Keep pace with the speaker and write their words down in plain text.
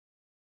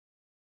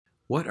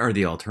What are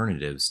the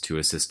alternatives to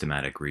a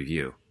systematic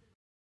review?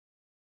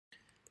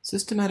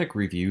 Systematic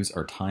reviews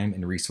are time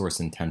and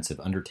resource-intensive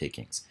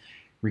undertakings,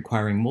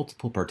 requiring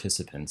multiple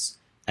participants,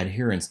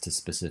 adherence to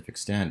specific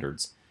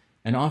standards,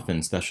 and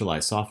often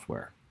specialized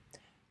software.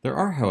 There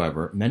are,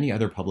 however, many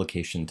other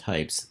publication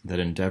types that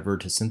endeavor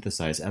to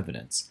synthesize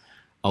evidence,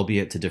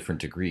 albeit to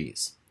different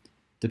degrees.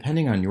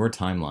 Depending on your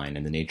timeline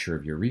and the nature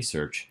of your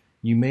research,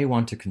 you may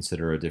want to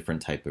consider a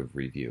different type of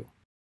review.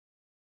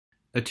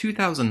 A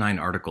 2009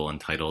 article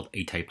entitled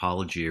A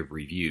Typology of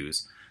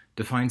Reviews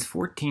defines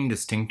 14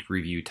 distinct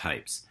review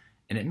types,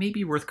 and it may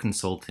be worth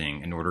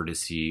consulting in order to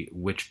see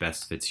which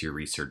best fits your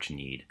research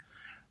need.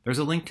 There's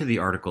a link to the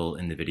article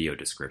in the video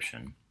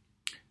description.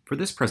 For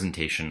this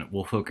presentation,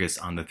 we'll focus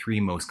on the three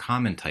most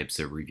common types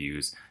of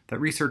reviews that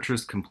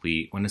researchers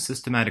complete when a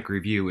systematic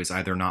review is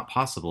either not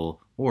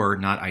possible or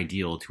not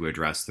ideal to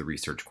address the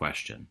research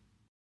question.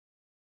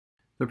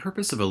 The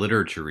purpose of a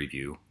literature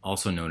review,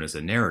 also known as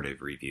a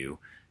narrative review,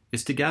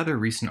 is to gather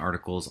recent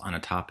articles on a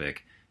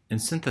topic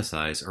and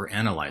synthesize or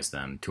analyze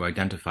them to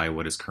identify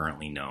what is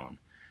currently known.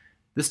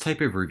 This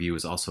type of review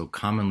is also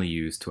commonly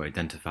used to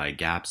identify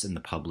gaps in the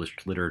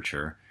published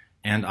literature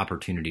and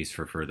opportunities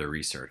for further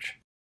research.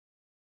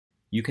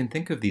 You can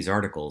think of these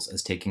articles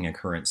as taking a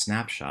current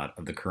snapshot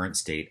of the current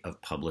state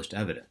of published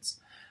evidence,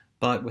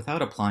 but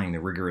without applying the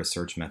rigorous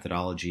search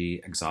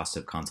methodology,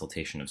 exhaustive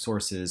consultation of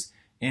sources,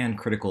 and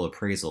critical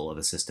appraisal of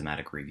a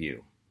systematic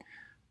review.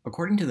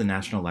 According to the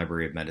National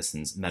Library of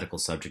Medicine's medical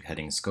subject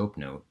heading scope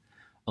note,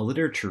 a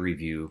literature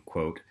review,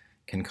 quote,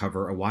 can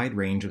cover a wide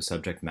range of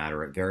subject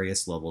matter at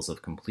various levels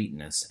of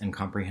completeness and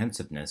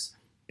comprehensiveness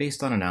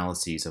based on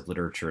analyses of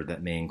literature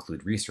that may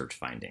include research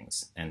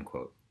findings, end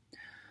quote.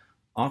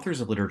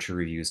 Authors of literature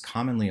reviews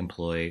commonly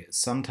employ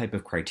some type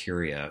of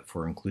criteria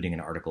for including an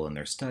article in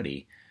their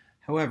study.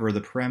 However,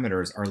 the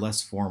parameters are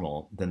less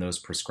formal than those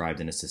prescribed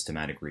in a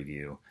systematic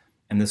review,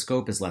 and the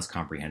scope is less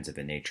comprehensive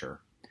in nature.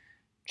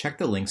 Check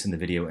the links in the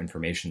video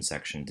information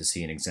section to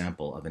see an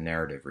example of a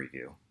narrative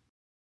review.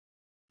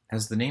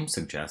 As the name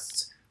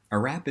suggests, a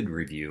rapid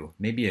review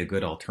may be a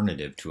good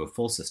alternative to a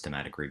full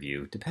systematic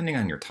review depending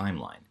on your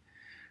timeline.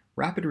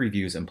 Rapid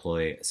reviews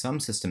employ some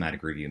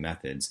systematic review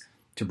methods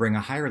to bring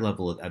a higher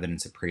level of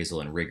evidence appraisal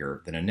and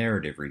rigor than a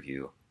narrative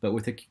review, but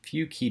with a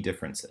few key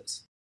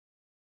differences.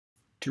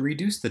 To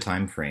reduce the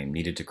time frame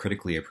needed to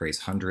critically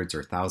appraise hundreds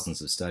or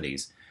thousands of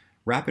studies,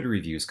 rapid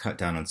reviews cut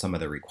down on some of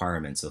the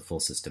requirements of full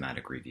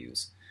systematic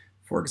reviews.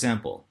 For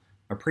example,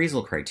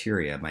 appraisal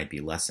criteria might be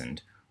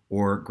lessened,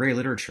 or gray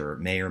literature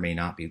may or may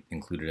not be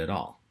included at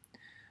all.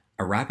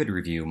 A rapid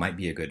review might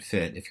be a good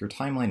fit if your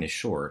timeline is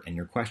short and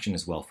your question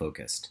is well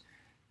focused.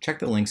 Check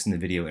the links in the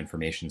video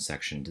information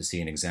section to see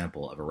an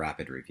example of a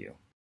rapid review.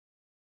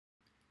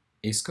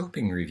 A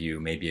scoping review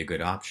may be a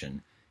good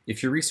option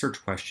if your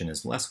research question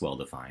is less well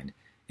defined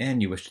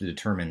and you wish to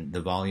determine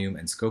the volume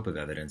and scope of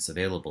evidence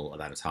available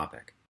about a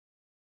topic.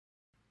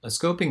 A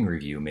scoping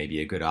review may be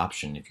a good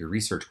option if your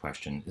research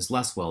question is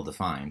less well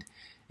defined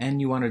and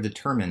you want to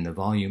determine the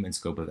volume and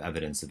scope of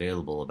evidence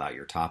available about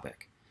your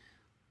topic.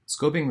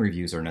 Scoping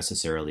reviews are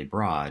necessarily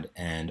broad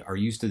and are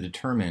used to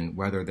determine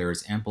whether there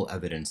is ample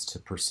evidence to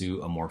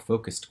pursue a more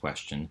focused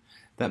question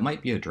that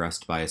might be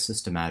addressed by a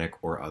systematic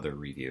or other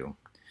review.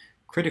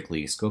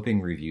 Critically,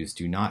 scoping reviews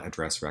do not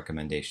address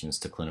recommendations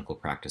to clinical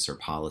practice or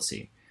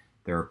policy.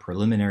 They're a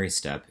preliminary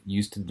step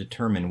used to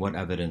determine what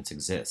evidence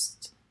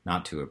exists,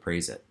 not to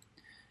appraise it.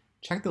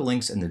 Check the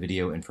links in the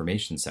video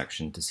information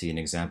section to see an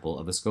example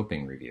of a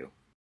scoping review.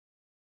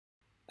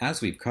 As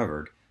we've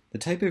covered, the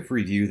type of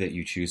review that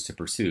you choose to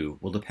pursue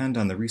will depend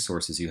on the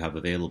resources you have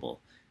available,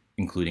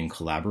 including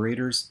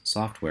collaborators,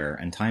 software,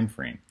 and time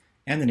frame,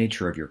 and the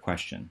nature of your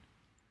question.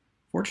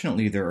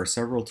 Fortunately, there are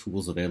several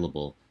tools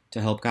available to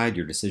help guide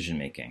your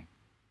decision-making.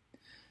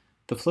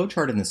 The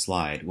flowchart in this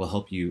slide will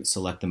help you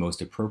select the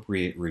most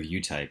appropriate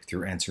review type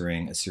through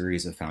answering a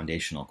series of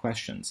foundational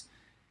questions.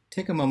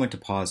 Take a moment to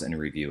pause and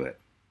review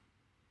it.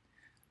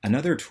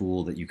 Another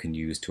tool that you can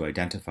use to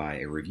identify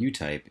a review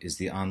type is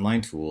the online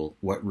tool,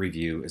 What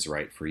Review is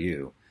Right for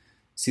You.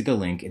 See the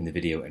link in the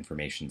video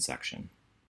information section.